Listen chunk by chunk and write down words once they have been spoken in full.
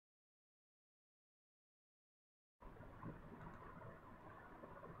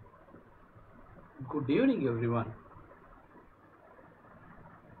Good evening, everyone.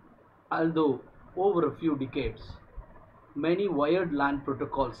 Although over a few decades, many wired LAN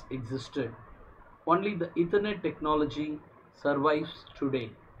protocols existed, only the Ethernet technology survives today.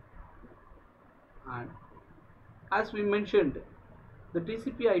 And as we mentioned, the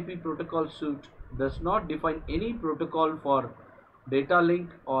TCP/IP protocol suite does not define any protocol for data link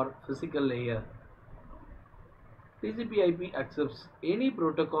or physical layer. TCP/IP accepts any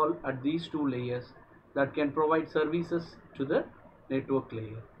protocol at these two layers that can provide services to the network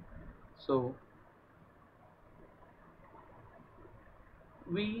layer. So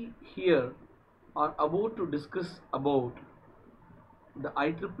we here are about to discuss about the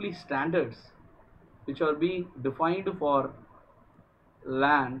IEEE standards which are being defined for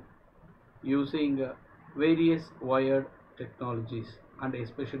LAN using various wired technologies and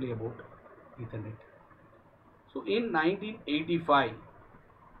especially about Ethernet. So in 1985,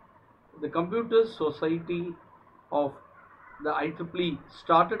 the Computer Society of the IEEE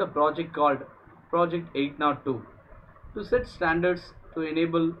started a project called Project 802 to set standards to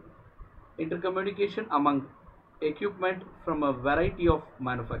enable intercommunication among equipment from a variety of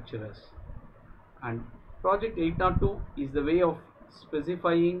manufacturers. And Project 802 is the way of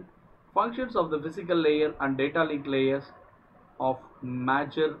specifying functions of the physical layer and data link layers of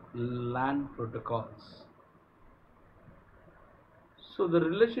major LAN protocols. So the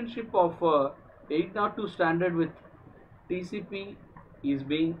relationship of 802 standard with TCP is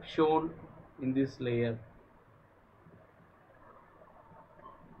being shown in this layer.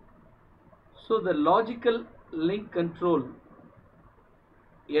 So the logical link control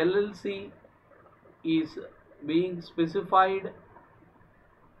LLC is being specified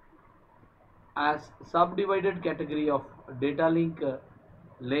as subdivided category of data link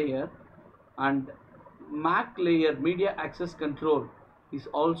layer, and MAC layer media access control is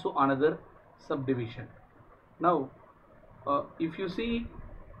also another subdivision. Now if you see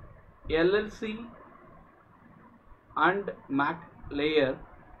LLC and MAC layer,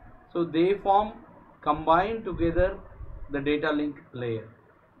 so they form combined together the data link layer,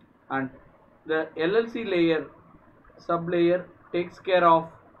 and the LLC layer sublayer takes care of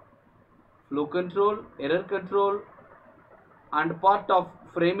flow control, error control and part of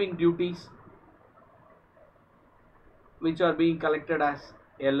framing duties which are being collected as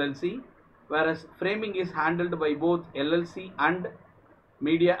LLC, whereas framing is handled by both LLC and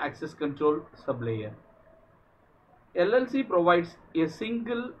media access control sublayer. LLC provides a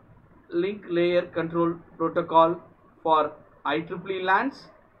single link layer control protocol for IEEE LANs,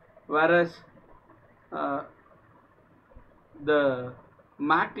 whereas the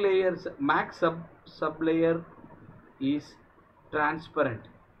MAC sublayer is transparent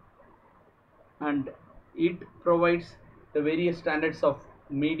and it provides the various standards of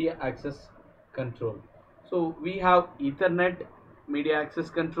media access control. So we have Ethernet, media access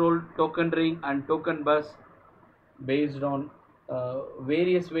control, token ring and token bus based on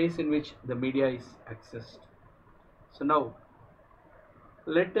various ways in which the media is accessed. So now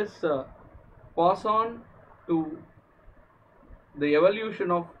let us pass on to the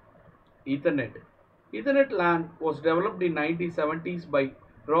evolution of Ethernet. Ethernet LAN was developed in 1970s by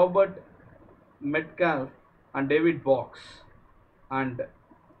Robert Metcalfe and David Box, and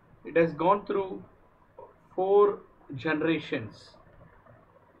it has gone through 4 generations,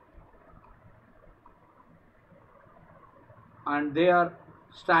 and they are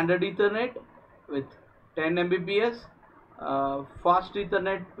standard Ethernet with 10 Mbps, fast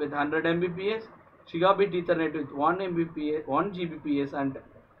Ethernet with 100 Mbps, gigabit Ethernet with 1 Mbps, 1 Gbps, and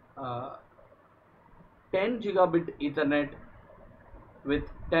 10 gigabit Ethernet with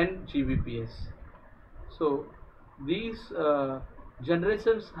 10 Gbps. So these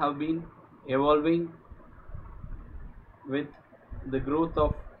generations have been evolving with the growth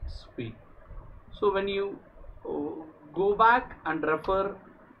of speed. So when you go back and refer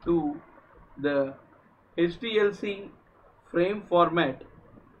to the HDLC frame format,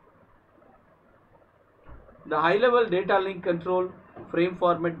 the high level data link control frame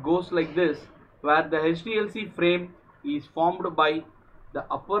format goes like this, where the HDLC frame is formed by the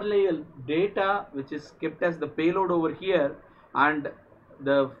upper layer data which is kept as the payload over here, and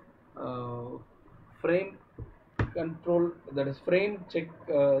the frame control, that is frame check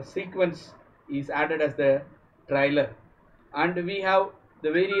sequence, is added as the trailer, and we have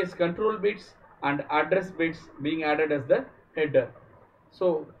the various control bits and address bits being added as the header.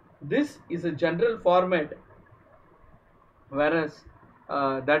 So this is a general format, whereas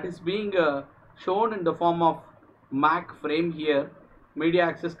that is being shown in the form of MAC frame here, media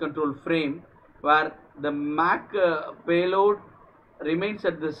access control frame, where the MAC payload remains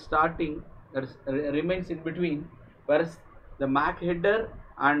at the starting that is remains in between, whereas the MAC header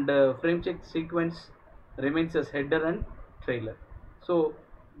and frame check sequence remains as header and trailer. So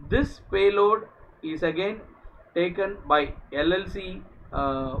this payload is again taken by LLC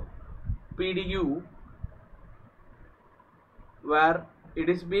PDU, where it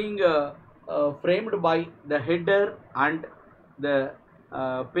is being framed by the header and the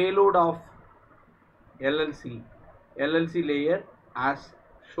payload of LLC layer as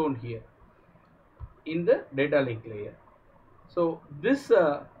shown here in the data link layer. So this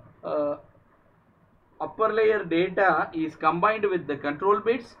uh, upper layer data is combined with the control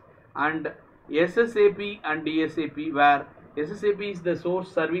bits and SSAP and DSAP, where SSAP is the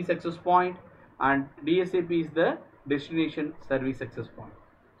source service access point and DSAP is the destination service access point.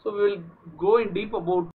 So we will go in deep about